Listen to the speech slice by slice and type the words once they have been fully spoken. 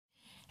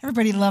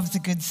Everybody loves a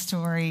good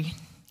story.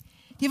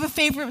 Do you have a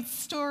favorite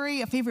story,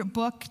 a favorite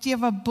book? Do you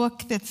have a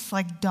book that's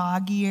like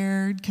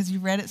dog-eared because you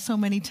read it so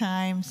many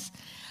times?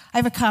 I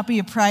have a copy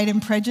of Pride and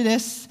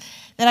Prejudice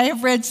that I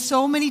have read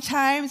so many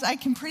times, I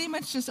can pretty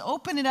much just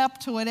open it up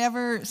to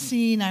whatever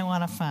scene I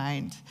want to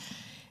find.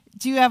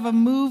 Do you have a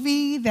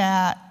movie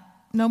that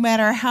no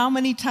matter how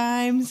many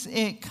times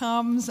it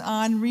comes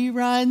on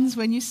reruns,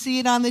 when you see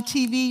it on the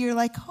TV, you're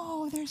like,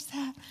 oh, there's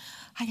that.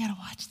 I got to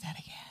watch that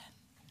again.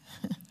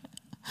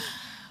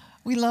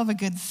 We love a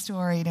good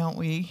story, don't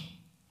we?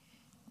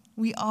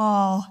 We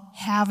all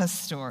have a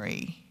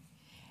story.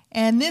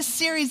 And this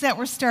series that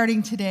we're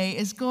starting today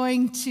is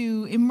going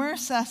to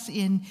immerse us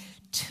in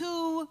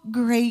two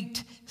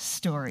great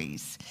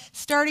stories,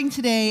 starting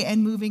today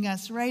and moving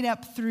us right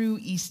up through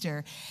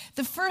Easter.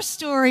 The first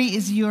story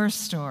is your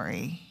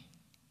story,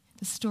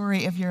 the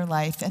story of your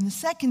life. And the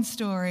second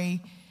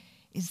story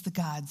is the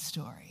God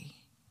story,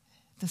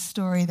 the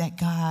story that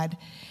God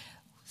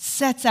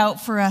sets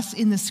out for us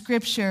in the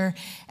scripture.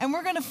 And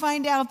we're going to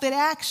find out that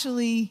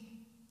actually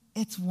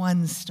it's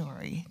one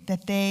story,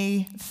 that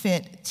they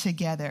fit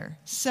together.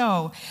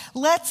 So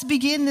let's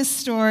begin this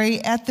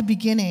story at the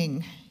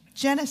beginning.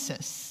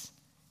 Genesis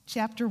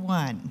chapter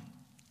 1.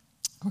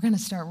 We're going to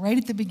start right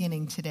at the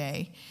beginning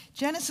today.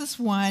 Genesis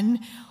 1,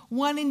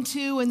 1 and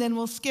 2, and then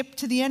we'll skip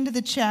to the end of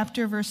the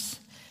chapter,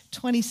 verse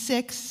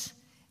 26,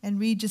 and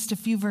read just a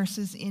few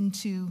verses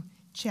into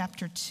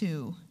chapter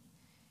 2.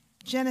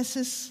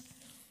 Genesis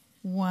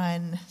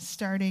 1,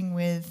 starting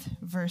with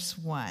verse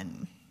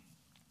 1.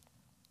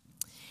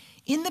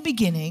 In the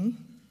beginning,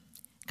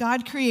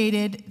 God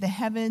created the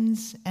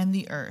heavens and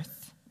the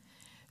earth.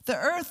 The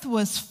earth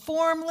was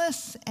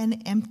formless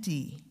and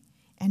empty,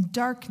 and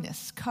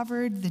darkness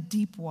covered the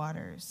deep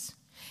waters.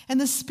 And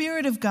the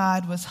Spirit of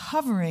God was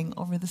hovering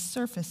over the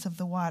surface of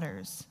the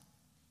waters.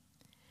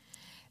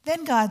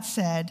 Then God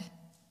said,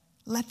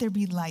 "Let there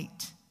be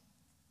light."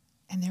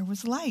 And there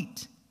was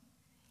light.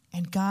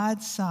 And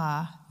God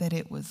saw that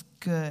it was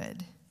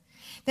good.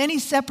 Then he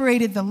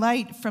separated the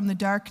light from the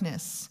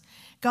darkness.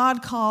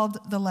 God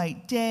called the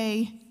light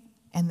day,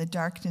 and the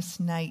darkness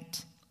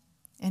night.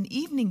 And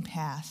evening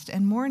passed,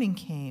 and morning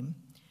came,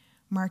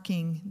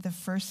 marking the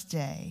first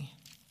day.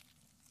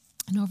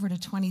 And over to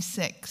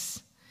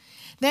 26.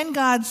 Then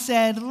God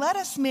said, "Let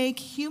us make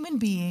human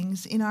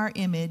beings in our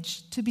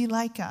image to be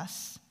like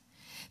us.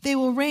 They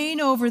will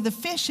reign over the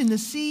fish in the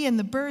sea and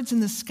the birds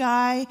in the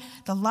sky,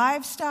 the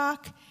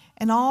livestock,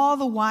 and all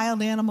the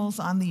wild animals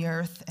on the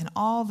earth, and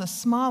all the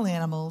small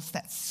animals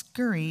that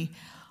scurry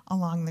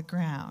along the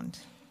ground."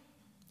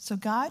 So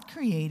God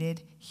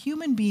created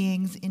human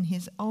beings in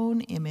his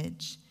own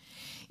image.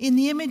 In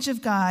the image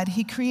of God,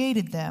 he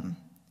created them.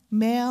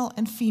 Male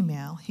and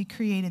female, he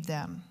created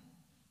them.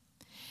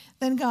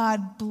 Then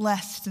God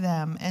blessed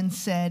them and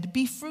said,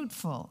 "Be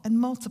fruitful and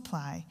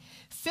multiply.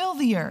 Fill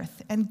the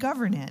earth and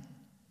govern it.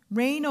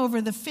 Reign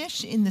over the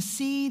fish in the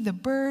sea, the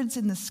birds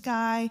in the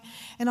sky,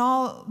 and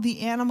all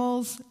the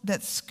animals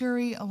that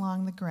scurry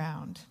along the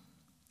ground."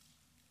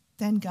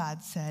 Then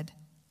God said,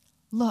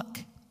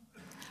 "Look,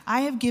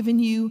 I have given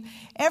you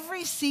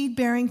every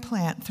seed-bearing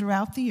plant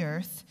throughout the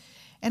earth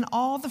and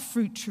all the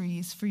fruit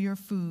trees for your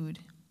food.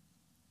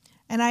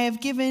 And I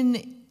have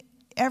given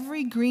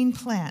every green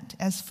plant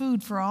as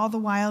food for all the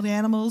wild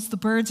animals, the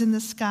birds in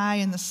the sky,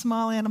 and the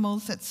small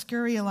animals that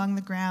scurry along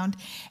the ground,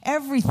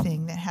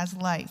 everything that has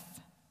life."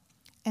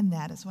 And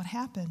that is what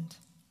happened.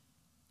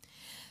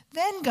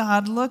 Then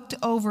God looked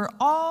over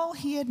all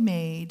he had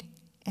made,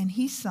 and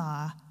he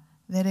saw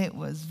that it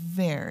was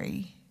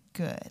very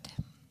good.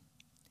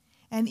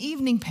 And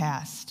evening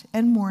passed,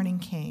 and morning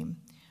came,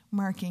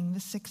 marking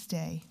the sixth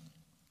day.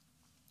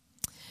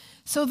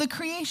 So the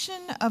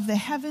creation of the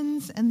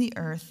heavens and the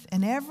earth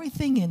and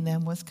everything in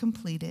them was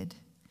completed.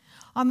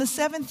 On the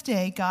seventh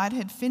day, God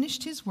had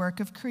finished his work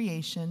of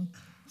creation,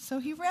 so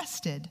he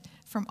rested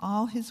from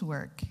all his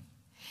work.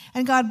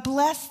 And God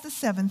blessed the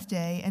seventh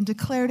day and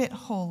declared it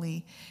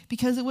holy,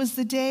 because it was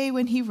the day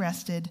when he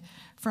rested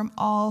from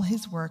all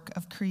his work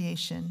of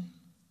creation.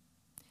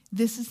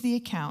 This is the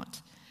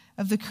account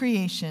of the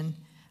creation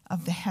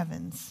of the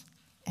heavens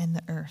and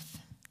the earth.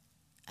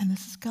 And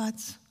this is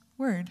God's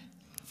word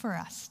for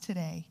us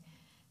today.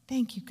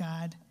 Thank you,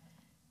 God.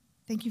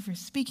 Thank you for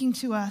speaking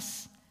to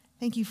us.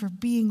 Thank you for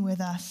being with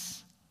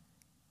us.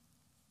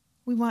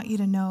 We want you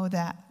to know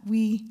that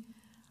we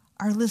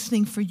are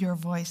listening for your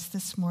voice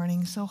this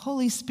morning. So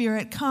Holy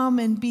Spirit, come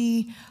and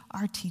be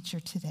our teacher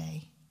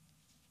today.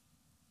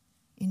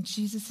 In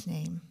Jesus'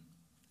 name,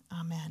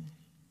 amen.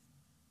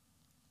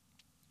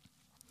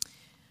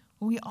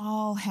 We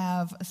all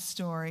have a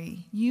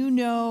story. You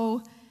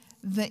know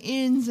the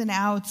ins and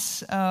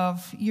outs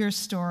of your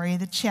story,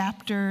 the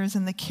chapters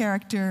and the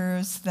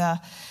characters,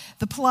 the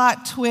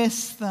plot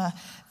twists, the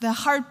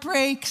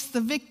heartbreaks, the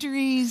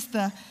victories,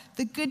 the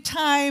good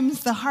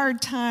times, the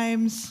hard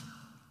times.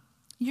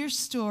 Your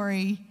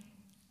story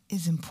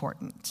is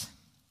important.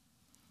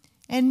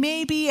 And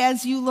maybe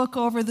as you look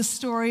over the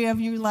story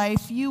of your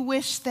life, you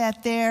wish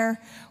that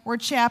there were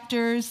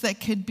chapters that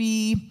could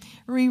be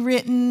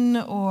rewritten,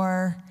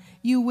 or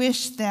you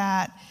wish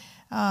that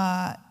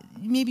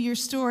maybe your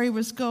story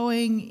was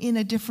going in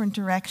a different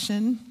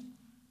direction.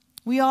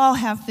 We all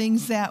have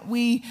things that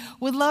we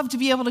would love to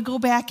be able to go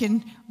back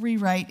and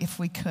rewrite if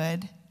we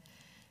could.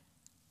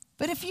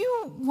 But if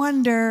you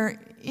wonder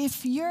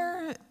if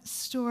your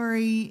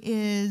story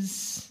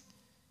is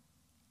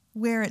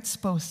where it's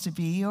supposed to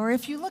be, or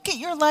if you look at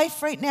your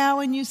life right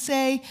now and you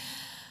say,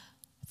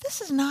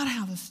 this is not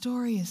how the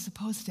story is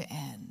supposed to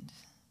end,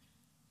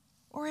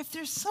 or if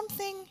there's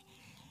something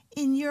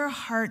in your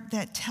heart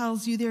that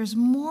tells you there's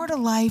more to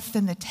life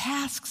than the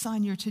tasks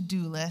on your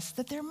to-do list,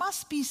 that there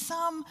must be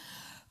some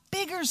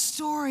bigger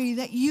story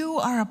that you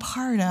are a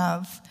part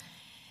of,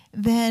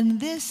 then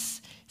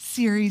this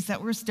series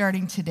that we're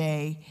starting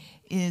today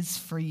is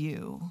for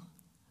you.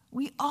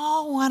 We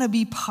all want to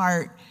be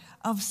part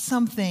of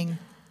something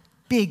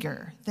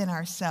bigger than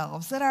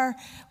ourselves. We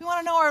want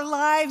to know our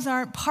lives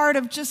aren't part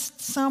of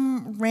just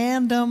some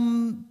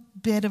random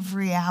bit of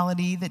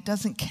reality that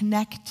doesn't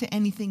connect to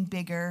anything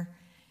bigger.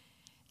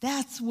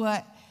 That's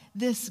what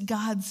this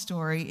God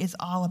story is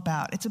all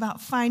about. It's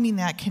about finding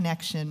that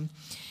connection.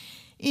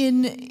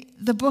 In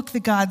the book, The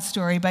God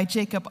Story by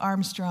Jacob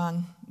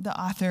Armstrong, the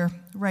author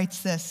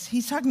writes this.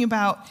 He's talking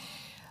about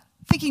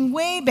thinking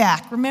way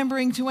back,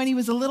 remembering to when he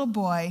was a little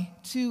boy,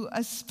 to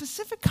a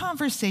specific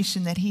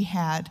conversation that he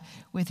had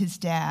with his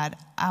dad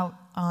out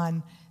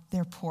on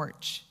their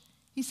porch.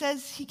 He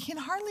says he can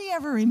hardly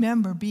ever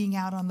remember being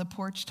out on the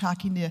porch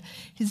talking to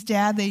his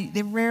dad.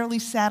 They rarely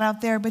sat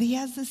out there, but he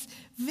has this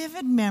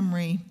vivid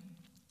memory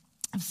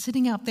of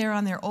sitting out there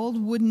on their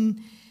old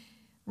wooden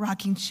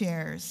rocking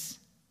chairs.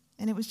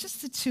 And it was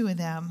just the two of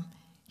them.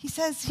 He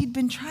says he'd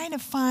been trying to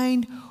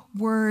find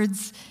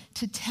words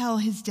to tell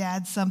his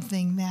dad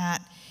something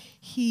that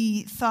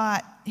he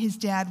thought his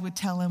dad would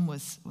tell him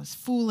was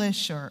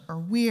foolish or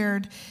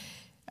weird,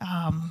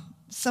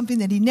 something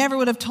that he never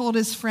would have told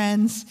his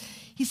friends.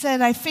 He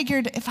said, I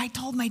figured if I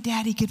told my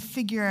dad, he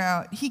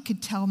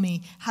could tell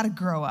me how to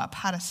grow up,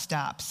 how to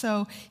stop.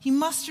 So he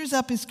musters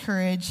up his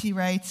courage, he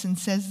writes, and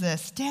says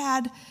this,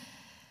 Dad,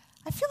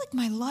 I feel like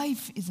my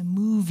life is a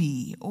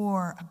movie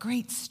or a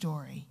great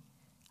story.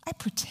 I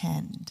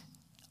pretend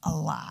a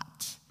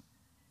lot.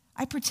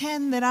 I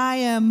pretend that I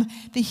am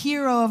the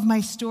hero of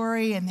my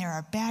story and there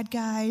are bad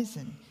guys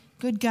and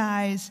good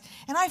guys.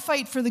 And I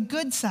fight for the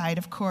good side,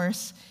 of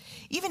course.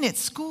 Even at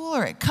school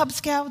or at Cub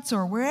Scouts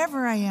or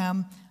wherever I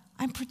am,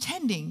 I'm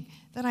pretending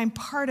that I'm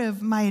part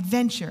of my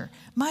adventure,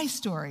 my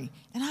story,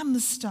 and I'm the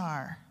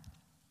star.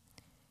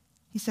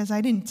 He says,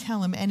 I didn't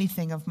tell him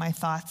anything of my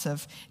thoughts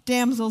of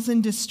damsels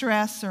in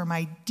distress or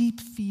my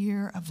deep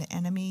fear of the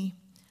enemy.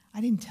 I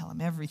didn't tell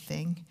him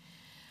everything.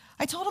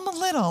 I told him a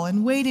little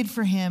and waited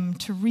for him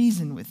to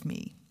reason with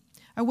me.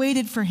 I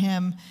waited for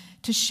him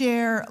to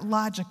share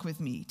logic with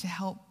me to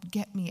help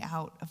get me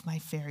out of my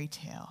fairy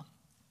tale.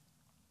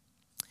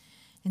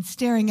 And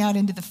staring out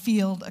into the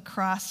field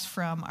across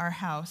from our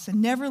house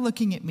and never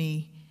looking at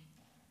me,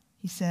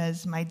 he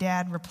says, my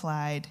dad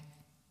replied,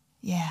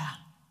 yeah,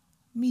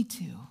 me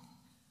too.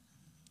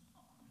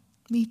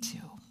 Me too.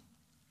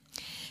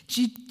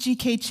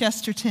 G.K.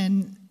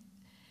 Chesterton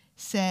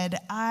said,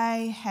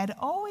 I had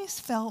always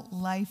felt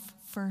life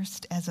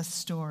first as a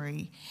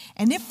story.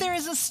 And if there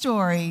is a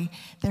story,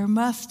 there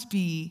must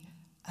be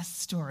a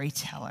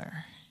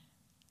storyteller.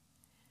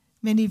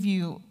 Many of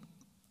you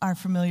are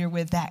familiar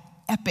with that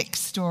epic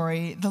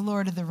story, The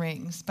Lord of the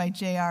Rings by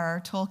J.R.R.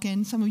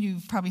 Tolkien. Some of you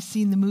have probably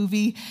seen the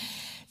movie.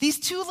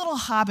 These two little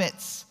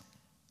hobbits,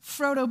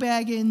 Frodo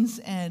Baggins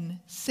and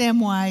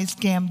Samwise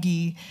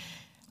Gamgee,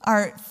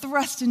 are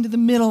thrust into the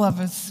middle of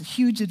a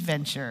huge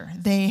adventure.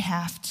 They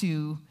have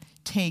to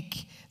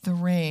take the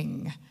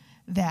ring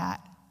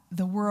that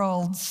the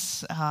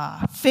world's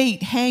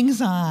fate hangs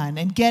on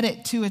and get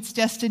it to its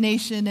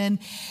destination. And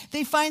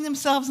they find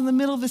themselves in the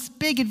middle of this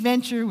big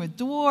adventure with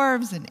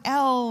dwarves and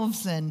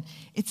elves, and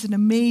it's an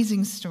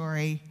amazing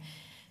story.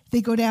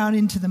 They go down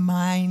into the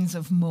mines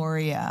of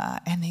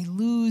Moria, and they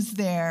lose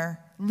their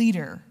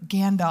leader,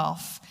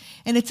 Gandalf.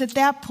 And it's at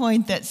that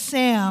point that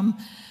Sam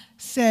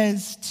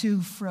says to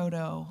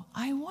Frodo,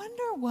 I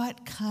wonder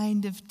what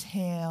kind of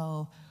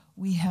tale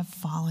we have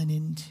fallen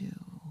into.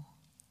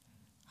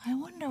 I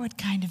wonder what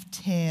kind of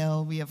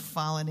tale we have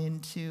fallen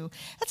into.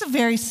 That's a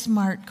very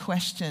smart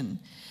question.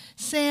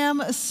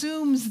 Sam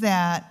assumes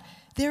that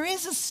there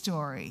is a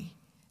story,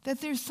 that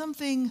there's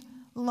something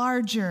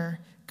larger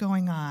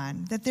going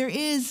on, that there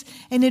is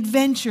an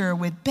adventure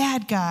with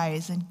bad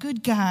guys and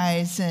good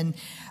guys and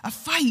a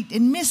fight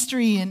and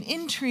mystery and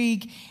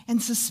intrigue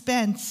and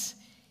suspense.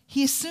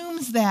 He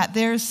assumes that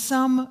there's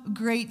some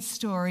great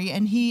story,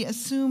 and he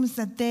assumes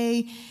that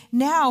they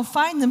now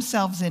find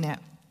themselves in it.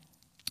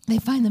 They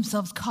find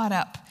themselves caught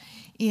up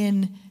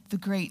in the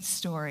great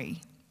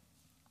story.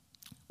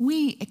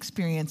 We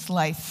experience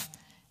life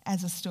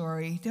as a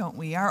story, don't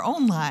we? Our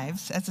own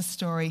lives as a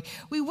story.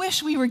 We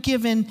wish we were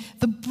given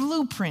the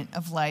blueprint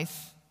of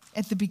life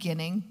at the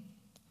beginning.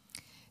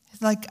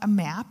 It's like a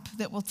map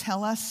that will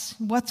tell us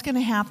what's going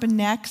to happen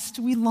next.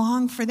 We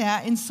long for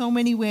that in so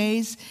many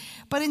ways.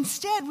 But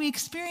instead, we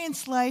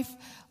experience life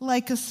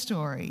like a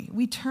story.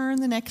 We turn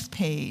the next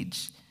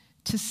page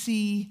to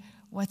see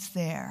what's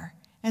there.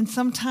 And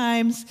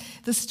sometimes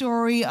the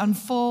story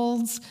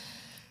unfolds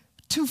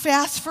too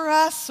fast for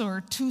us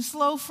or too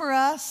slow for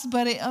us,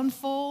 but it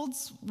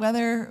unfolds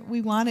whether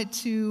we want it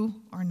to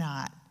or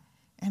not.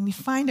 And we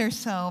find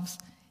ourselves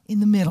in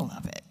the middle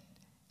of it,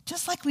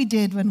 just like we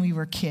did when we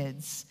were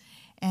kids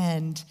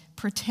and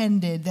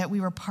pretended that we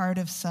were part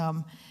of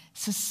some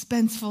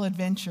suspenseful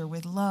adventure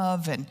with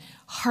love and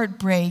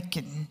heartbreak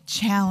and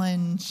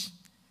challenge.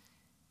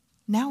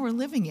 Now we're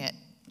living it,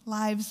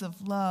 lives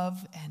of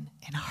love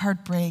and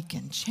heartbreak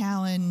and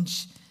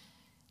challenge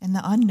and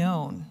the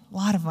unknown, a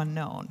lot of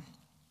unknown.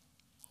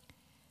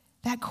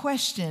 That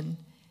question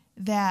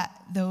that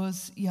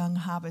those young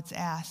hobbits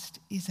asked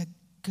is a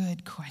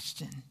good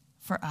question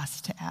for us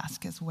to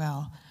ask as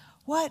well.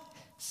 What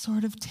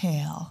sort of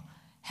tale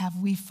have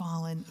we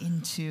fallen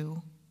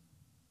into?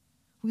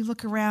 We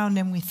look around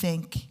and we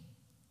think,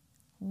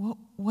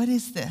 what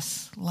is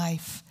this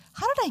life?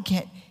 How did I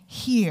get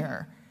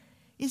here?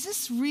 Is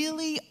this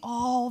really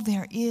all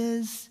there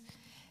is?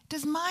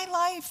 Does my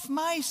life,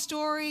 my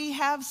story,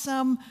 have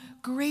some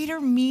greater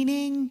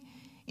meaning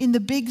in the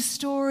big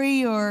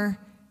story, or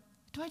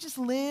do I just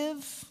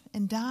live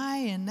and die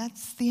and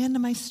that's the end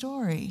of my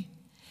story?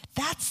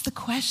 That's the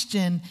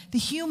question, the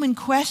human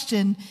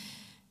question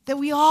that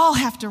we all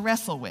have to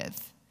wrestle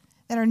with,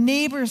 that our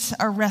neighbors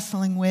are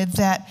wrestling with,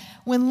 that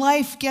when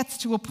life gets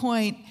to a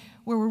point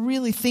where we're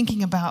really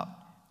thinking about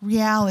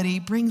reality,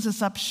 brings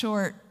us up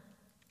short,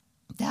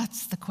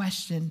 that's the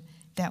question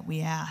that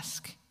we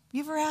ask.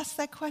 You ever asked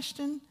that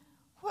question?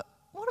 What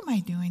am I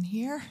doing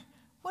here?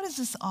 What is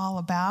this all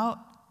about?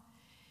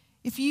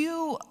 If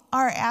you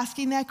are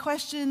asking that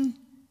question,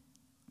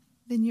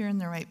 then you're in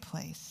the right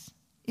place.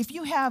 If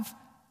you have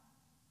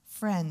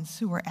friends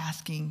who are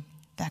asking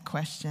that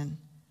question,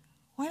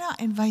 why not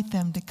invite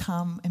them to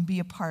come and be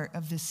a part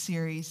of this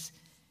series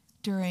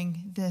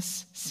during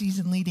this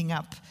season leading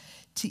up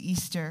to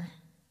Easter?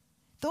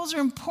 Those are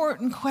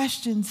important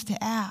questions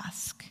to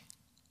ask.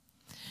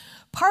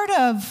 Part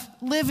of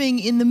living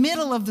in the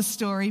middle of the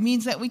story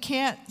means that we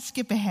can't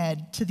skip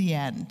ahead to the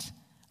end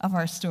of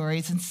our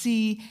stories and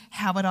see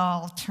how it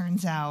all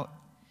turns out.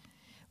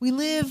 We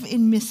live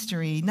in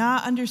mystery,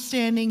 not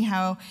understanding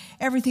how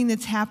everything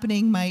that's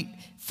happening might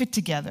fit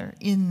together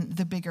in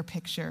the bigger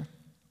picture.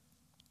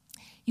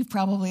 You've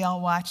probably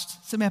all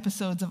watched some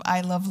episodes of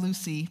I Love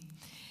Lucy.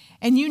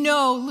 And you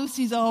know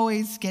Lucy's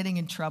always getting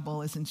in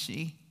trouble, isn't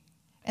she?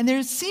 And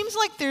there seems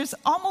like there's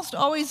almost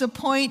always a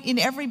point in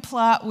every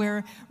plot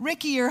where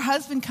Ricky, her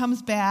husband,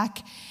 comes back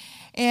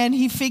and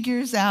he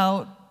figures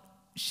out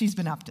she's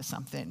been up to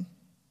something.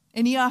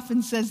 And he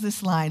often says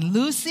this line,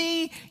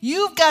 "Lucy,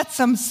 you've got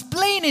some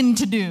splaining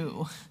to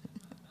do."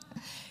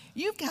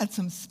 You've got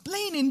some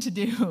splaining to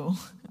do.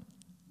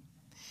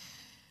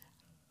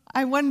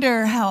 I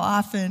wonder how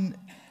often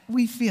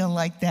we feel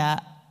like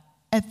that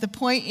at the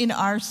point in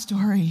our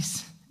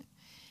stories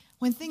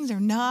when things are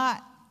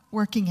not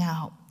working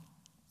out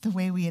the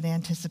way we had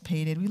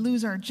anticipated. We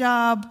lose our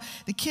job,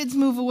 the kids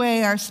move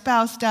away, our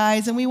spouse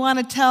dies, and we want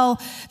to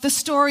tell the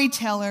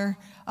storyteller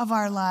of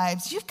our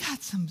lives, "You've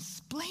got some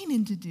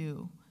splaining to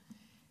do."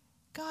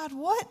 God,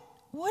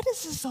 what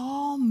does this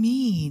all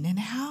mean, and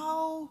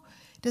how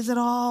does it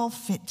all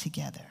fit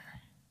together?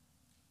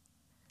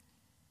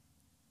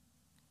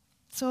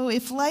 So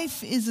if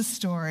life is a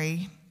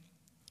story,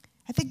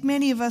 I think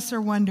many of us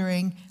are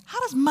wondering, how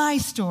does my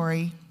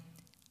story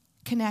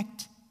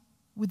connect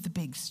with the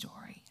big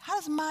story? How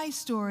does my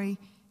story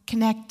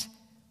connect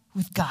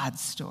with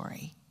God's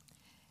story?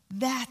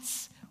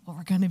 That's what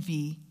we're going to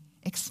be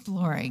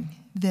exploring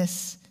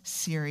this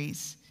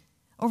series.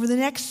 Over the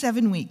next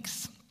 7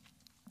 weeks,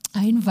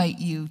 I invite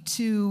you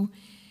to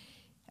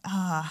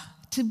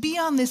be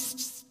on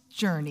this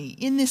journey,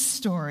 in this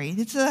story.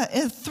 It's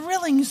a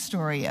thrilling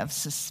story of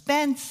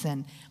suspense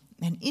and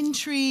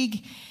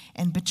intrigue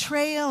and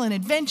betrayal and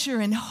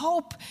adventure and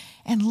hope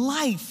and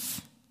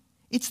life.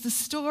 It's the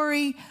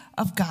story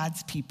of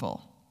God's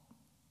people.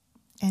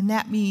 And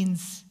that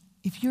means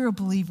if you're a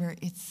believer,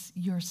 it's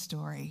your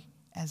story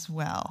as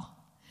well.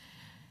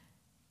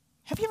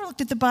 Have you ever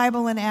looked at the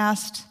Bible and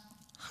asked,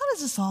 how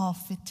does this all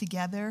fit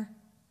together?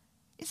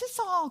 Is this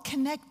all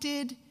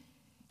connected?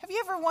 Have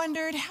you ever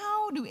wondered,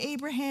 how do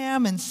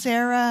Abraham and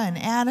Sarah and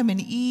Adam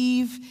and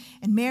Eve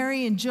and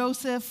Mary and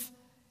Joseph,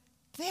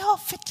 do they all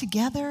fit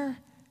together?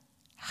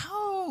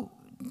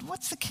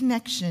 What's the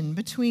connection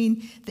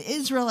between the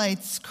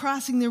Israelites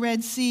crossing the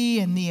Red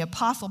Sea and the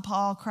Apostle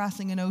Paul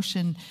crossing an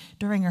ocean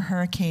during a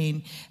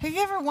hurricane? Have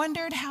you ever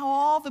wondered how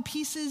all the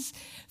pieces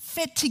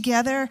fit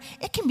together?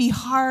 It can be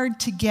hard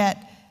to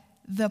get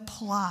the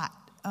plot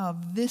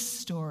of this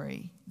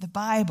story, the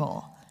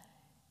Bible,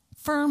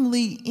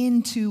 firmly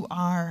into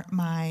our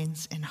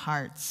minds and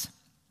hearts.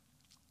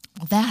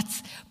 Well,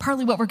 that's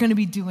partly what we're going to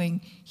be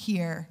doing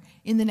here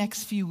in the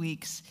next few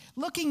weeks,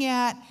 looking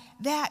at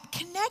that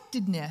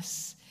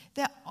connectedness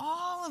that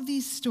all of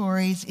these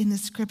stories in the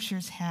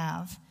scriptures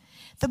have.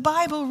 The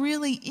Bible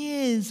really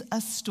is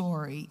a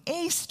story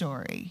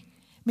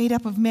made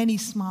up of many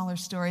smaller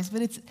stories,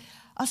 but it's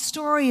a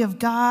story of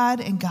God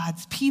and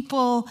God's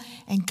people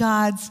and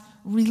God's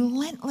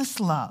relentless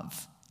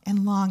love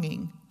and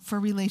longing for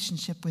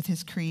relationship with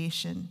his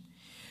creation.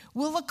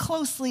 We'll look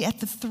closely at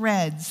the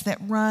threads that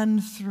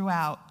run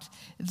throughout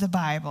the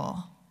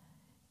Bible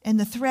and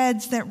the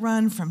threads that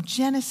run from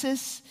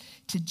Genesis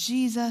to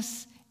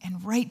Jesus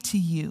and right to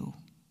you,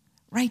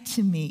 right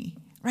to me,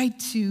 right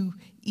to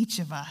each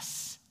of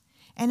us.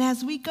 And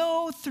as we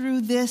go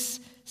through this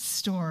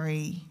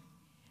story,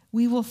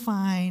 we will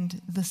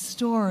find the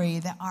story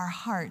that our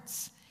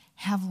hearts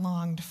have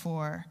longed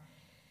for.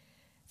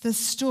 The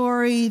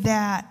story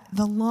that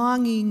the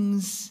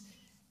longings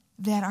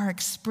that are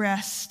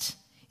expressed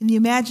in the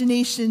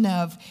imagination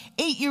of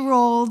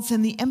 8-year-olds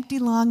and the empty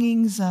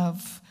longings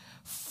of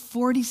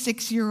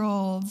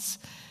 46-year-olds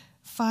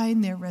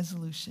find their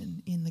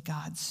resolution in the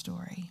God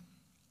story.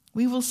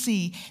 We will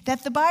see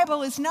that the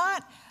Bible is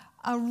not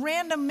a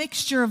random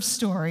mixture of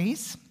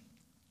stories,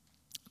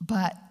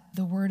 but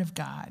the Word of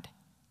God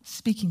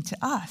speaking to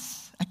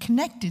us, a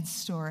connected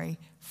story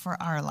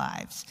for our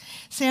lives.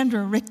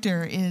 Sandra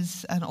Richter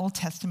is an Old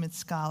Testament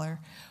scholar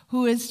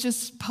who has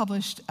just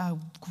published a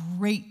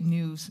great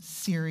news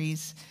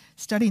series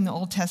studying the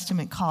Old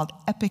Testament called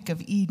Epic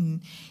of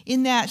Eden.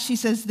 In that, she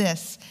says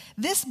this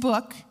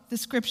book, the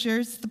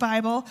scriptures, the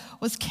Bible,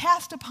 was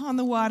cast upon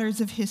the waters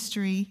of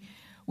history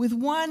with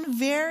one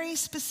very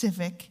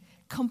specific,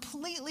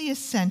 completely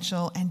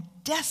essential, and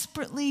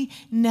desperately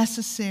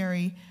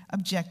necessary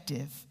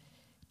objective: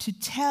 to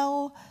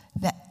tell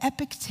the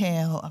epic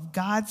tale of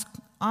God's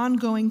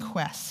ongoing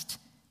quest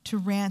to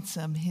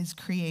ransom his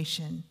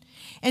creation,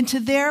 and to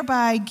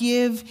thereby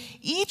give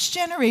each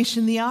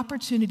generation the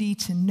opportunity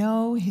to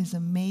know his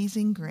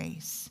amazing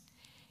grace.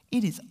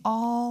 It is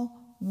all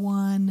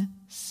one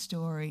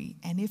story,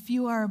 and if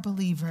you are a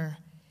believer,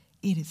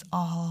 it is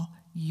all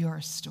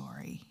your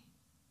story.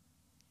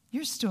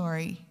 Your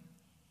story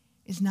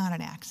is not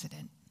an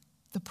accident.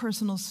 The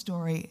personal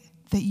story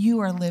that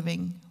you are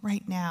living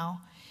right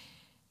now,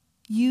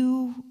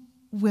 you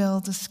will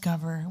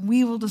discover,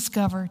 we will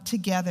discover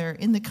together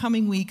in the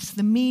coming weeks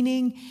the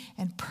meaning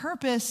and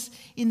purpose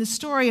in the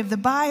story of the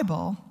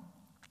Bible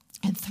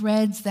and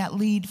threads that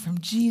lead from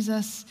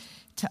Jesus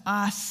to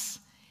us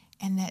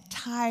and that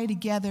tie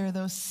together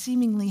those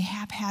seemingly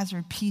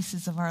haphazard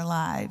pieces of our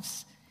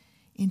lives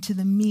into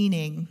the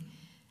meaning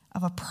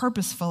of a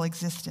purposeful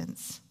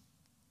existence.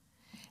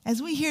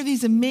 As we hear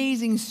these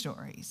amazing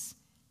stories,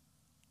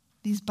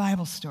 these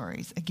Bible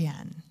stories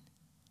again,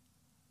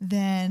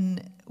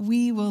 then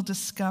we will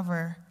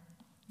discover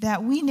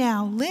that we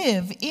now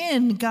live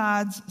in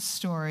God's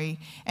story,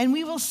 and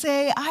we will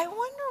say, I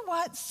wonder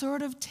what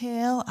sort of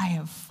tale I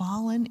have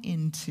fallen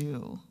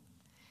into.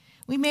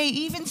 We may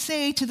even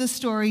say to the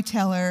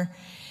storyteller,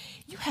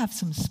 you have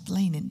some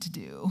splaining to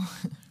do.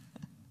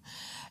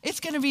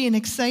 It's going to be an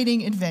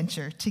exciting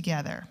adventure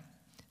together.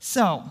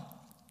 So,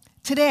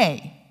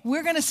 today,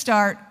 we're going to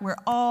start where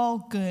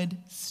all good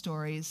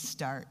stories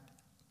start.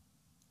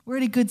 Where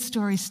did good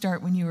stories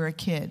start when you were a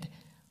kid?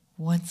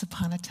 Once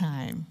upon a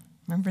time.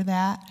 Remember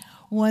that?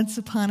 Once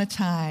upon a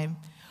time.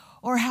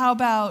 Or how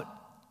about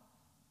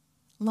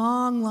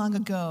long, long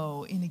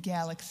ago in a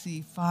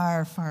galaxy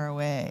far, far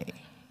away?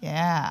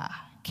 Yeah,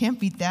 can't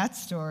beat that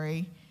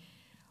story.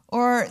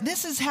 Or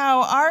this is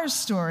how our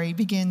story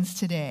begins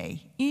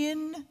today.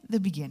 In the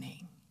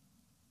beginning.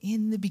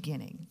 In the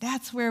beginning.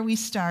 That's where we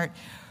start,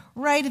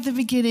 right at the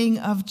beginning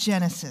of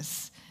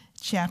Genesis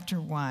chapter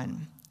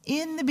 1.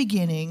 In the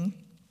beginning,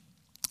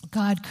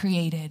 God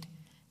created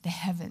the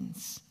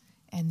heavens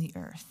and the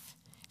earth.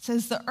 It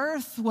says the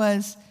earth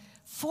was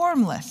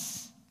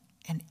formless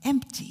and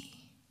empty,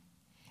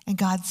 and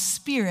God's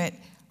Spirit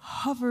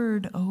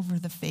hovered over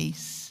the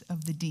face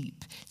of the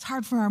deep. It's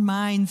hard for our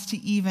minds to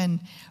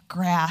even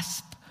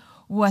grasp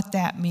what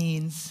that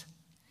means.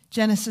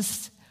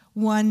 Genesis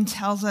 1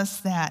 tells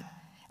us that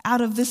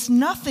out of this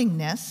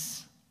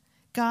nothingness,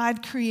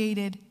 God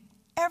created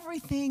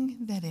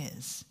everything that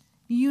is,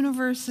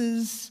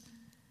 universes,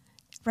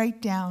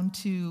 right down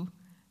to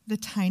the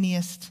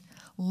tiniest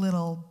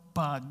little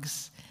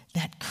bugs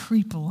that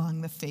creep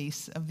along the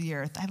face of the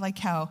earth. I like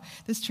how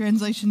this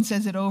translation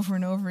says it over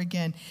and over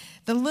again.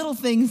 The little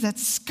things that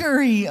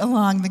scurry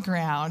along the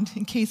ground,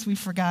 in case we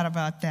forgot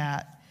about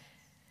that.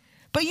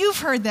 But you've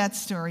heard that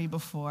story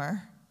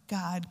before.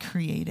 God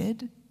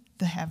created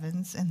the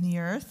heavens and the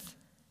earth.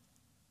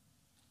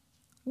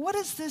 What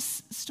does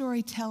this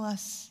story tell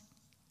us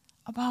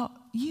about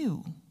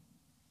you,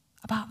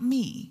 about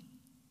me,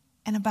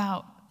 and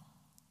about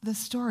the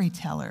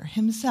storyteller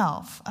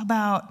himself,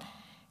 about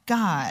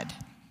God?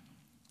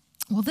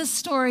 Well, this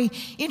story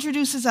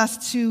introduces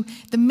us to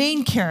the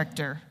main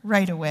character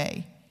right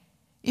away.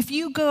 If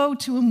you go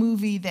to a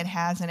movie that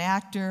has an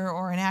actor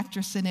or an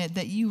actress in it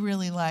that you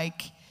really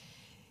like,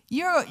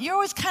 You're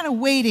always kind of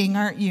waiting,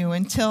 aren't you,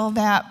 until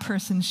that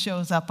person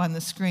shows up on the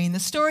screen. The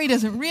story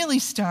doesn't really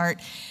start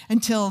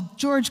until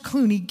George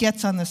Clooney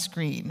gets on the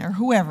screen, or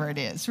whoever it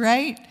is,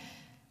 right?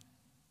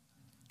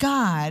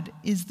 God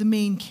is the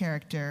main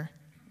character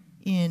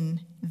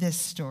in this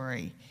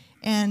story.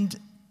 And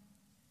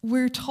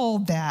we're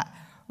told that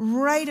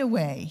right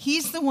away.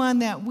 He's the one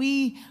that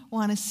we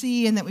want to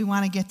see and that we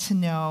want to get to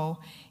know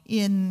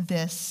in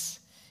this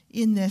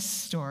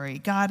story.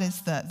 God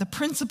is the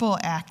principal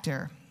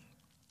actor.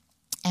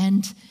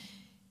 And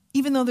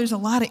even though there's a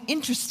lot of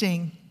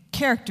interesting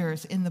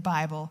characters in the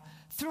Bible,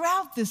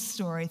 throughout this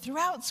story,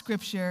 throughout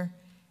Scripture,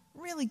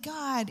 really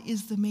God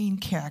is the main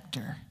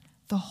character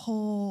the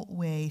whole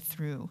way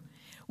through.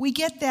 We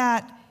get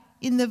that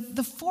in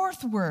the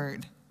fourth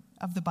word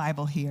of the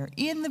Bible here.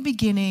 In the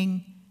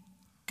beginning,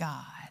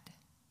 God.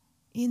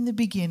 In the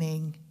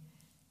beginning,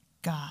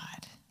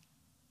 God.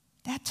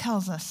 That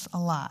tells us a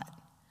lot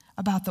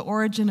about the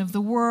origin of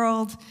the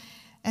world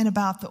and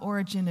about the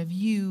origin of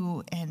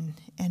you and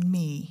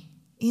me.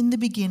 In the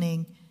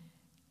beginning,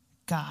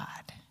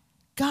 God.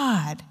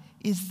 God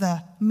is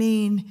the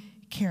main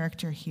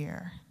character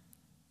here.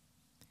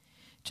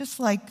 Just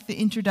like the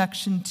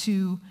introduction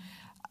to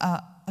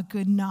a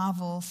good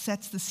novel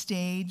sets the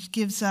stage,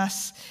 gives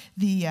us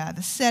the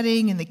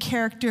setting and the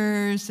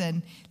characters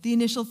and the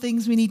initial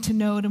things we need to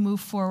know to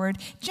move forward,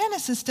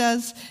 Genesis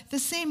does the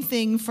same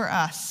thing for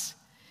us.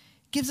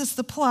 Gives us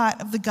the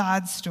plot of the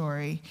God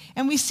story.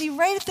 And we see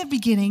right at the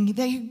beginning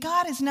that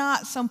God is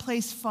not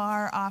someplace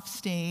far off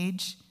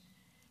stage,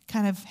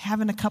 kind of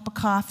having a cup of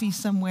coffee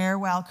somewhere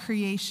while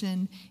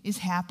creation is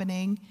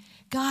happening.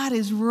 God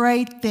is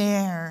right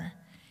there.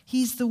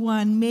 He's the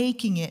one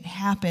making it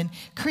happen.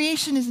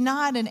 Creation is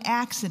not an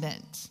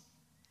accident.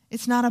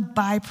 It's not a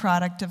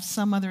byproduct of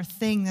some other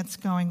thing that's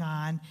going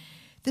on.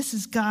 This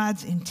is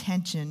God's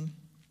intention.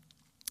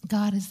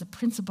 God is the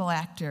principal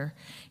actor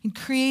in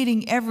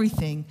creating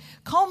everything,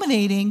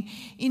 culminating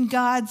in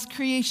God's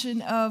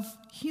creation of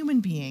human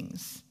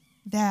beings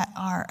that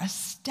are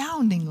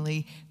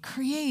astoundingly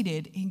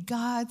created in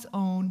God's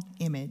own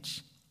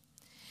image.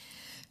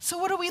 So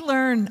what do we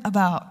learn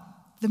about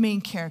the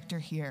main character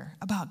here,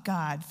 about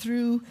God,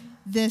 through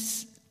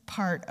this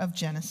part of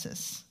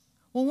Genesis?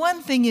 Well,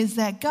 one thing is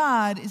that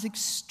God is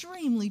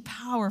extremely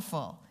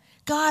powerful.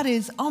 God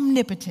is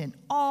omnipotent,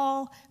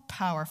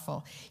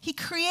 all-powerful. He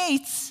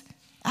creates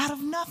out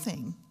of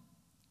nothing,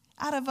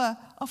 out of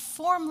a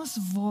formless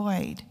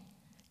void.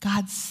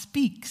 God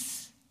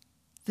speaks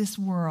this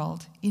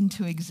world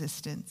into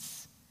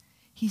existence.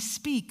 He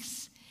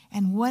speaks,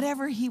 and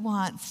whatever he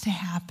wants to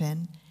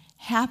happen,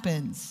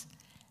 happens.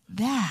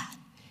 That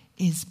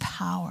is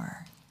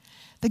power.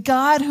 The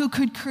God who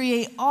could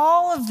create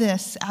all of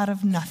this out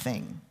of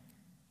nothing,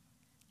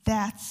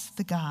 that's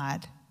the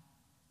God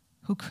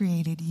who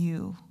created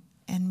you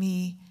and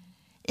me.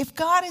 If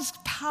God is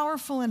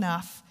powerful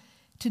enough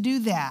to do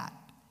that,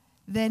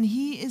 then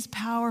he is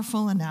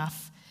powerful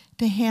enough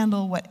to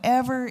handle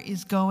whatever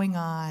is going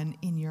on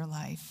in your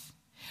life.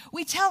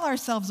 We tell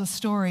ourselves a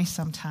story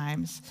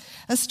sometimes,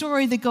 a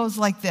story that goes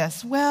like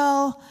this.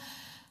 Well,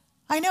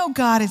 I know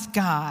God is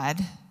God,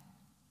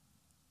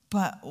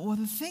 but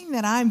the thing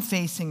that I'm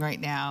facing right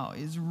now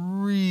is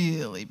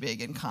really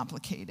big and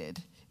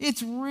complicated.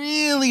 It's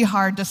really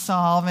hard to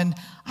solve, and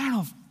I don't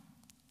know if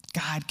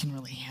God can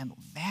really handle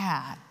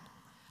that.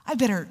 I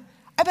better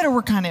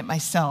work on it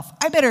myself.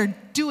 I better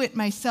do it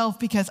myself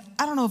because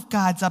I don't know if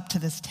God's up to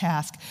this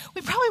task.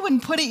 We probably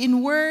wouldn't put it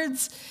in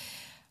words,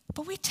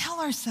 but we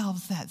tell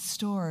ourselves that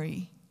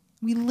story.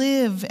 We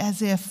live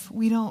as if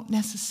we don't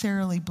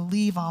necessarily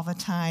believe all the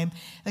time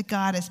that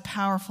God is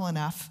powerful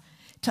enough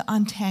to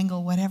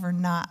untangle whatever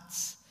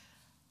knots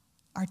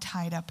are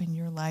tied up in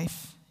your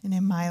life and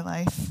in my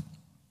life.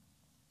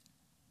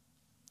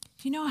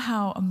 Do you know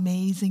how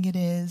amazing it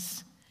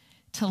is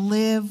to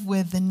live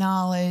with the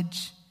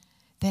knowledge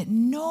that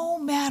no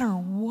matter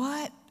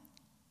what,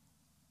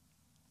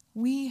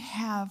 we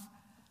have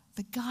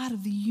the God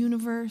of the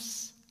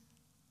universe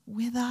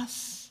with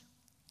us,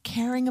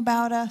 caring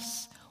about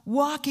us,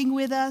 walking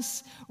with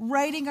us,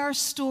 writing our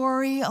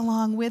story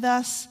along with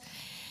us?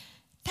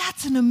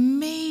 That's an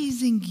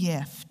amazing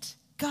gift.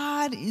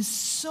 God is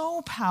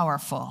so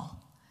powerful,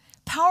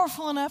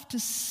 powerful enough to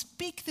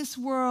speak this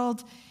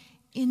world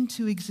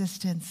into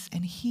existence,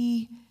 and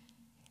he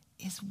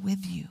is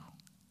with you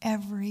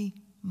every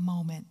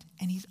moment,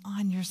 and he's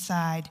on your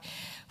side.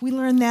 We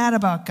learn that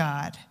about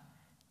God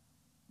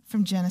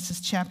from Genesis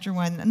chapter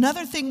 1.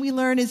 Another thing we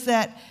learn is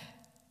that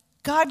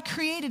God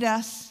created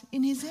us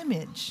in his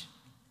image.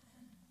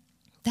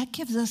 That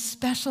gives us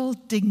special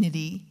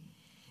dignity.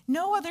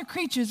 No other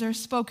creatures are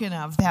spoken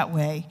of that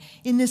way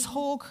in this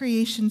whole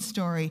creation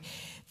story.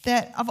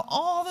 That of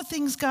all the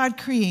things God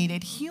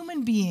created,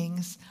 human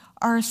beings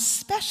are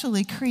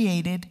especially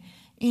created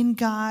in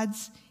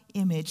God's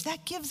image.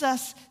 That gives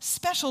us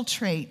special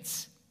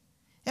traits.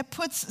 It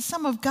puts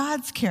some of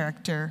God's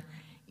character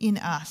in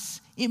us.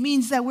 It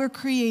means that we're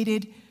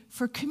created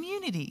for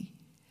community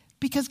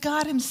because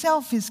God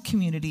himself is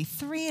community,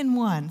 3 in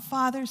 1,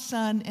 Father,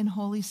 Son, and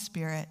Holy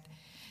Spirit.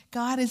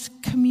 God is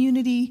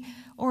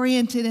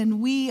community-oriented, and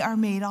we are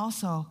made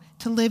also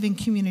to live in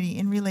community,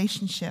 in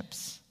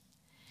relationships.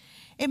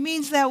 It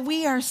means that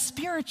we are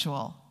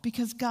spiritual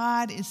because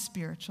God is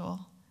spiritual.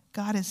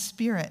 God is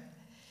spirit.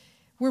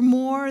 We're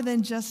more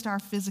than just our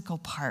physical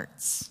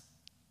parts.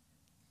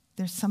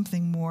 There's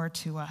something more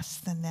to us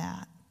than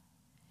that.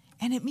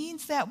 And it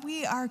means that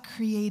we are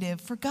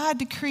creative. For God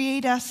to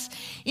create us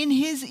in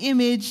his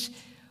image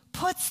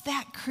puts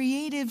that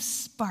creative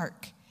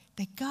spark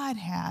that God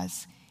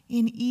has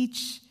in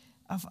each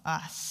of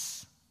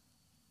us.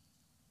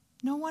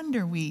 No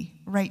wonder we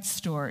write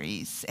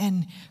stories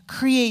and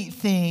create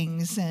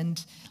things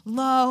and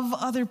love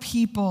other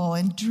people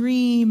and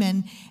dream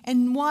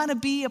and want to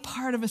be a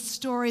part of a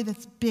story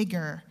that's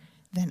bigger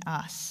than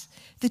us.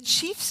 The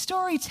chief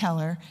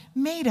storyteller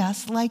made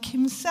us like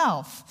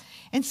himself.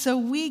 And so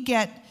we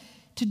get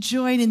to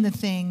join in the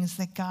things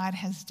that God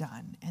has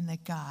done and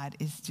that God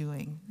is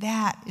doing.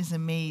 That is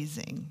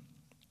amazing.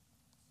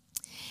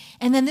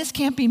 And then this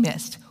can't be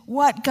missed.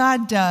 What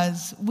God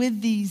does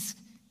with these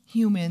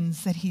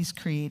humans that he's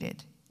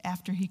created,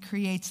 after he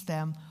creates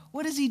them,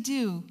 what does he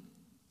do?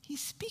 He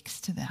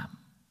speaks to them.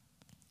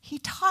 He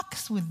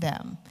talks with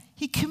them.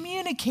 He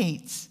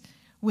communicates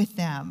with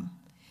them.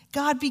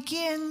 God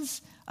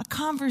begins a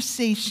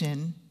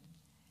conversation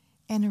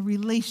and a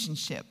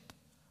relationship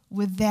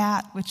with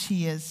that which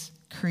he has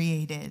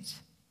created.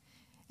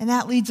 And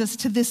that leads us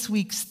to this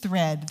week's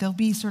thread. There'll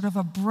be sort of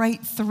a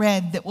bright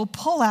thread that we'll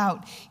pull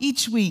out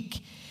each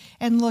week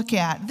and look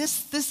at.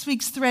 This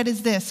week's thread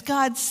is this: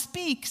 God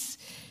speaks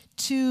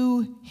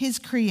to his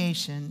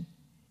creation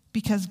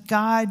because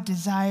God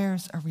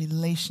desires a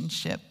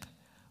relationship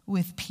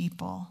with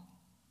people.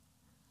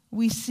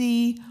 We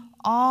see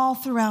all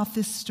throughout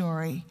this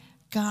story,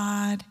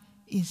 God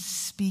is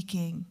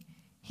speaking.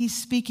 He's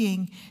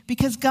speaking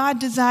because God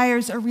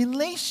desires a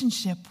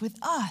relationship with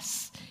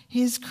us,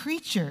 his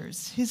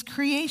creatures, his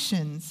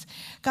creations.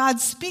 God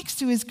speaks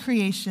to his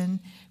creation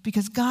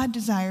because God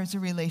desires a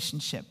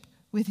relationship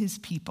with his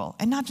people.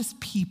 And not just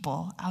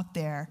people out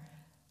there,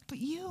 but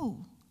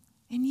you,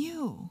 and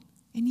you,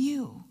 and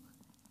you,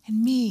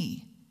 and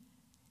me,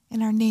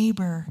 and our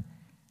neighbor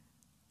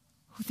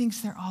who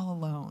thinks they're all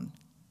alone.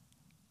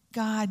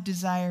 God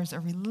desires a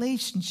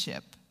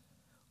relationship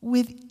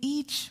with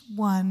each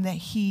one that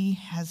he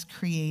has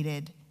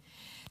created.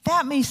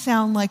 That may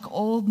sound like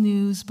old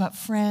news, but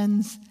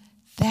friends,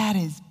 that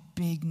is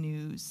big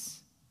news.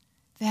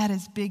 That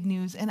is big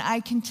news. And I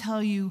can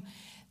tell you,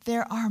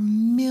 there are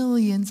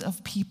millions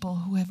of people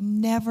who have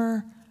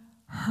never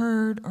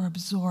heard or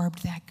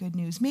absorbed that good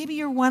news. Maybe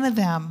you're one of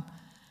them.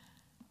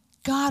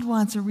 God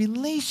wants a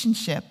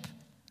relationship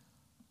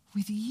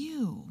with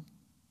you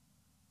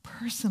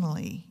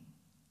personally.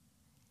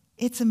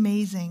 It's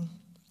amazing.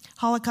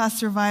 Holocaust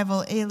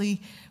survival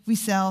Elie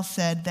Wiesel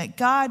said that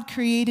God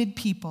created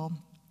people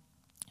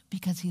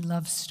because he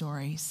loves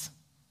stories.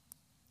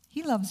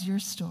 He loves your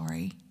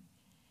story.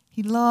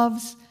 He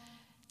loves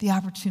the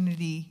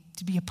opportunity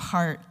to be a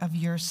part of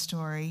your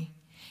story.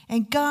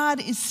 And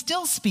God is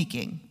still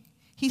speaking.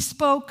 He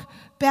spoke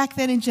back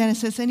then in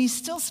Genesis, and he's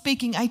still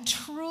speaking. I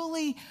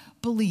truly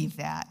believe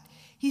that.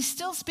 He's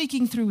still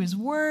speaking through his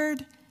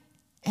word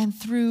and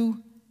through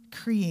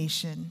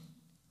creation.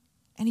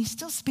 And he's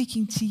still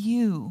speaking to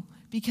you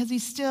because he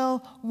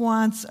still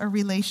wants a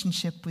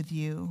relationship with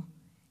you.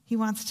 He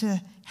wants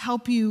to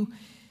help you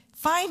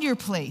find your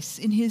place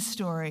in his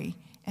story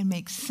and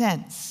make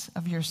sense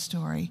of your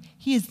story.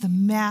 He is the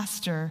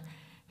master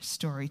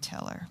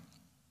storyteller.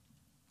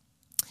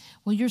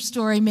 Well, your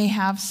story may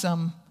have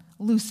some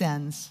loose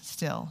ends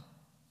still.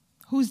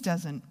 Whose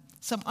doesn't?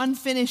 Some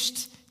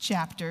unfinished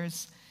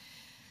chapters.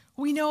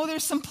 We know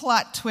there's some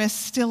plot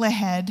twists still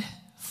ahead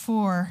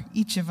for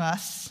each of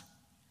us.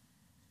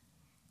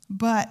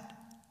 But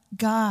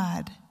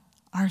God,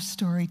 our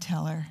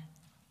storyteller,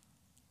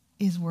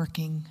 is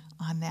working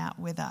on that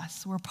with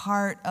us. We're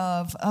part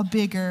of a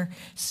bigger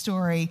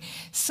story.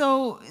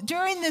 So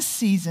during this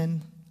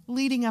season,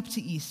 leading up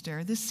to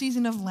Easter, this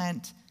season of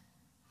Lent,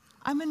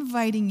 I'm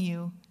inviting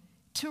you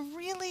to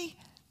really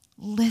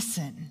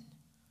listen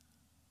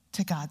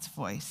to God's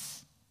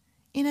voice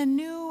in a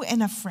new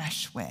and a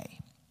fresh way.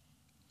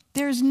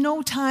 There's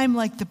no time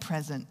like the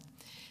present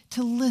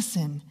to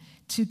listen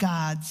to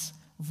God's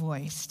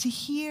voice, to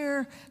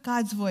hear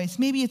God's voice.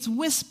 Maybe it's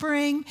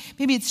whispering,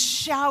 maybe it's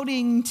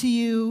shouting to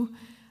you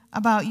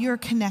about your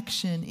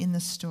connection in the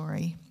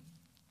story.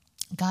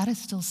 God is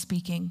still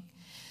speaking.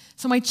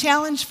 So my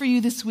challenge for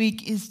you this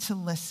week is to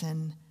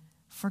listen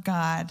for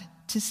God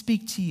to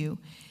speak to you.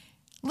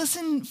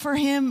 Listen for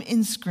him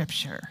in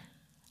Scripture.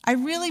 I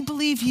really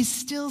believe he's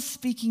still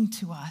speaking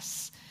to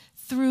us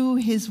through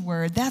his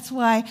word. That's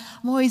why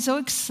I'm always so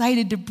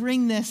excited to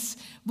bring this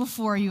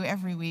before you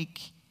every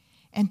week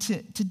and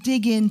to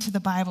dig into the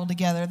Bible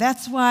together.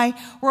 That's why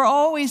we're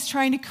always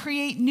trying to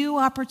create new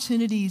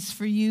opportunities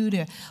for you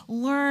to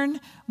learn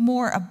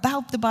more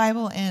about the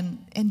Bible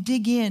and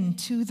dig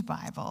into the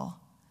Bible.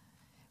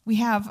 We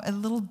have a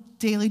little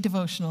daily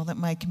devotional that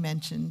Mike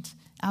mentioned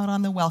out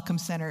on the Welcome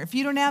Center. If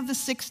you don't have the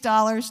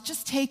 $6,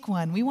 just take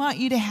one. We want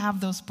you to have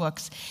those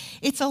books.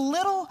 It's a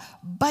little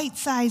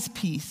bite-sized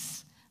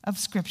piece of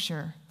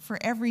Scripture for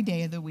every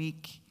day of the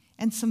week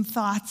and some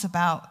thoughts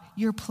about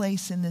your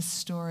place in this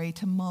story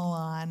to mull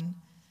on.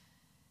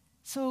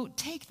 So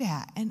take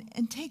that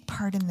and take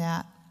part in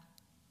that.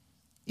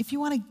 If you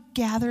want to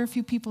gather a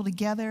few people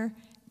together,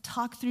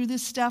 talk through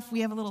this stuff,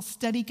 we have a little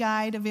study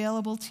guide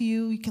available to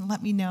you. You can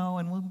let me know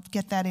and we'll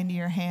get that into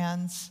your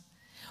hands.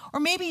 Or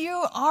maybe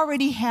you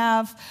already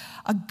have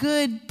a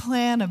good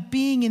plan of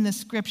being in the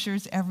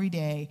Scriptures every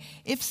day.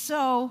 If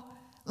so,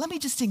 let me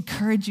just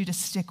encourage you to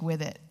stick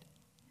with it.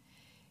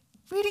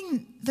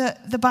 Reading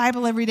the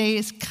Bible every day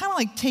is kind of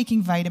like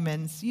taking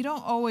vitamins. You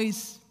don't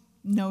always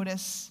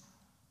notice.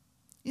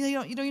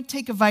 You don't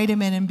take a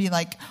vitamin and be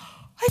like,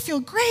 I feel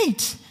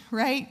great,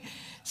 right?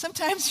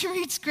 Sometimes you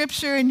read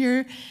Scripture and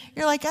you're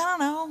like, I don't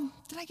know,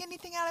 did I get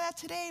anything out of that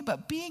today?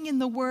 But being in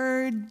the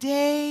Word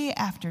day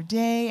after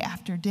day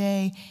after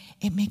day,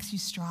 it makes you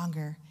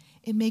stronger.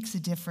 It makes a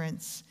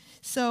difference.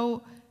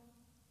 So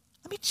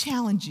let me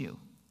challenge you.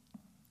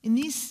 In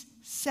these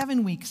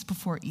 7 weeks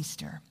before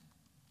Easter,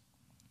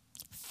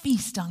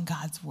 feast on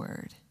God's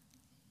Word.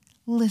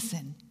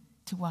 Listen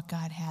to what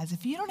God has.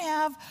 If you don't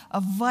have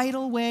a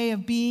vital way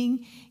of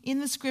being in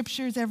the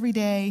Scriptures every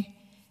day,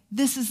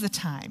 this is the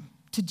time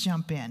to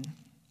jump in.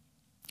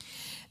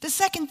 The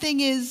second thing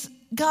is,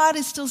 God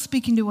is still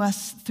speaking to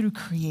us through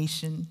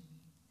creation.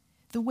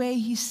 The way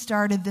he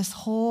started this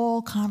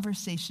whole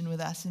conversation with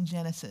us in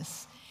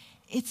Genesis,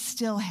 it's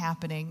still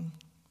happening.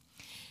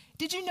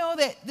 Did you know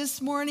that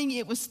this morning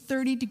it was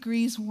 30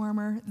 degrees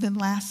warmer than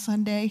last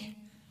Sunday?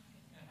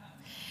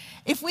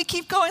 If we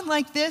keep going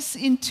like this,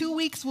 in 2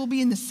 weeks we'll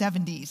be in the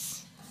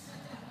 70s.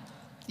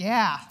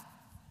 Yeah.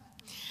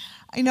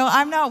 I know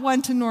I'm not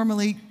one to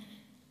normally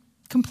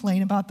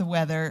complain about the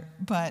weather,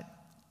 but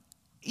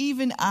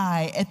even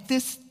I, at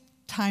this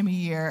time of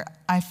year,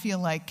 I feel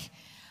like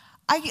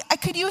I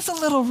could use a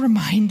little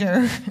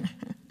reminder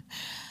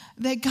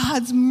that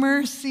God's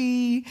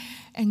mercy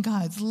and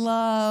God's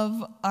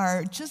love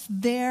are just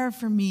there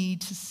for me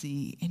to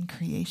see in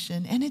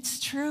creation. And it's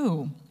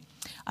true.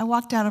 I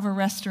walked out of a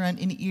restaurant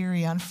in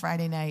Erie on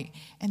Friday night,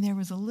 and there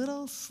was a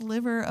little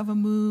sliver of a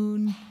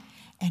moon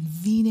and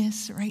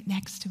Venus right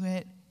next to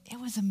it. It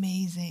was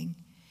amazing.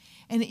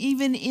 And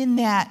even in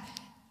that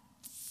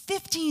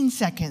 15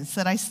 seconds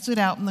that I stood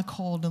out in the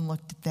cold and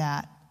looked at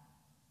that,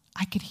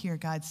 I could hear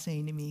God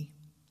saying to me,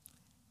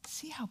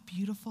 see how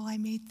beautiful I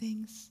made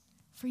things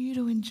for you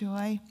to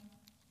enjoy?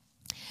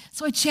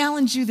 So I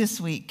challenge you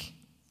this week.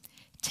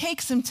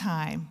 Take some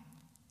time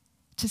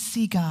to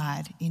see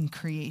God in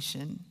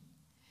creation.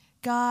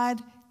 God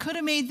could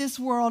have made this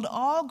world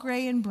all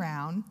gray and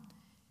brown,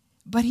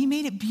 but he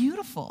made it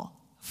beautiful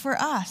for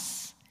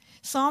us.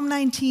 Psalm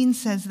 19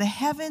 says, the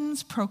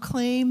heavens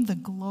proclaim the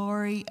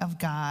glory of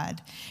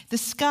God. The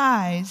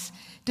skies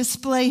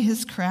display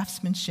his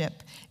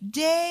craftsmanship.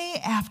 Day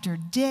after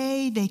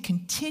day, they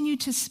continue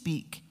to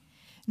speak.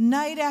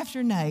 Night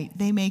after night,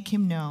 they make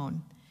him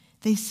known.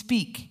 They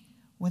speak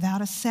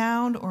without a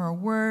sound or a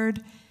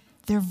word.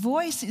 Their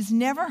voice is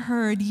never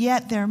heard,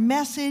 yet their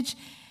message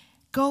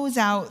goes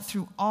out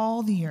through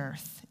all the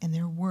earth and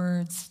their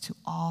words to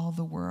all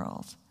the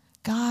world.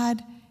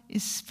 God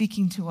is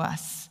speaking to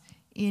us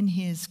in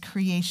his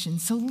creation.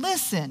 So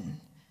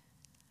listen.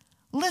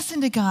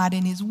 Listen to God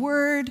in his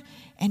word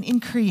and in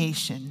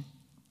creation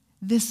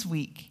this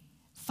week.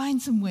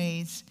 Find some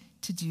ways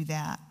to do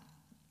that.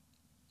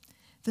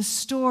 The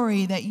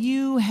story that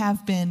you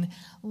have been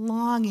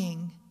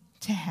longing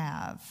to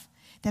have,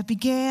 that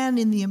began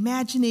in the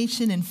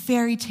imagination and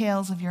fairy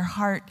tales of your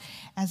heart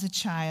as a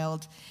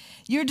child,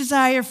 your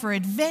desire for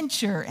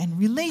adventure and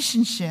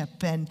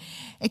relationship and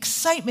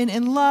excitement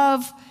and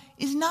love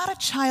is not a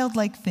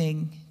childlike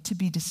thing to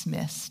be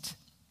dismissed.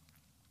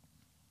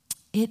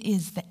 It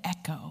is the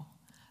echo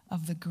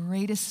of the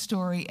greatest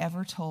story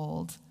ever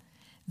told,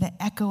 the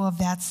echo of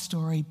that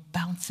story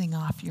bouncing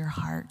off your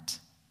heart.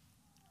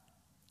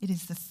 It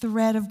is the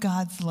thread of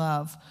God's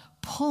love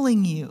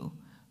pulling you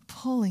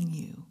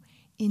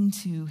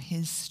into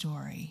his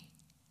story.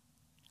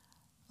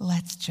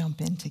 Let's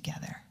jump in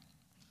together.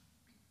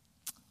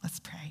 Let's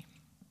pray.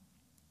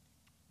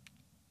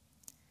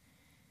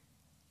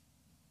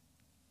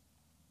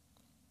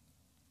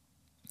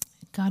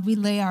 God, we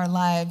lay our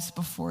lives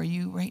before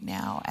you right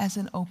now as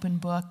an open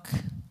book.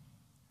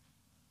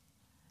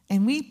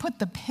 And we put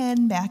the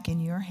pen back in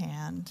your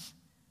hand.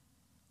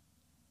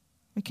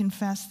 We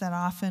confess that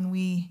often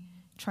we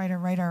try to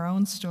write our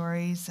own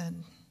stories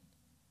and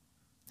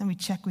then we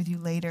check with you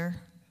later,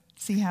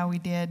 see how we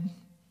did.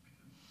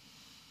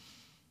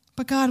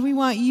 But God, we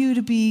want you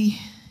to be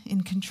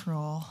in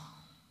control.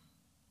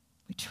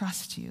 We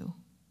trust you.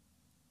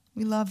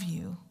 We love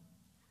you.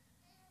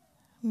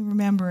 We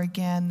remember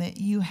again that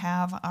you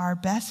have our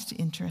best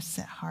interests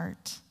at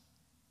heart.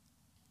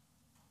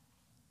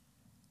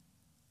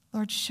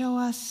 Lord, show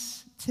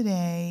us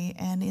today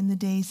and in the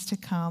days to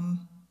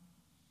come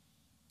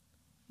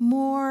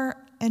more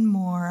and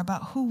more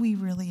about who we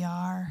really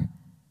are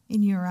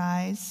in your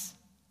eyes.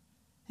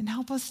 and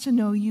help us to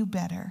know you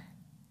better.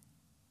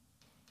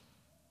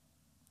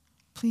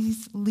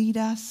 Please lead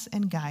us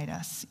and guide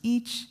us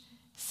each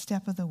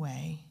step of the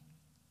way.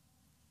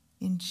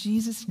 In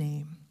Jesus'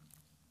 name,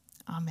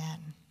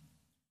 amen.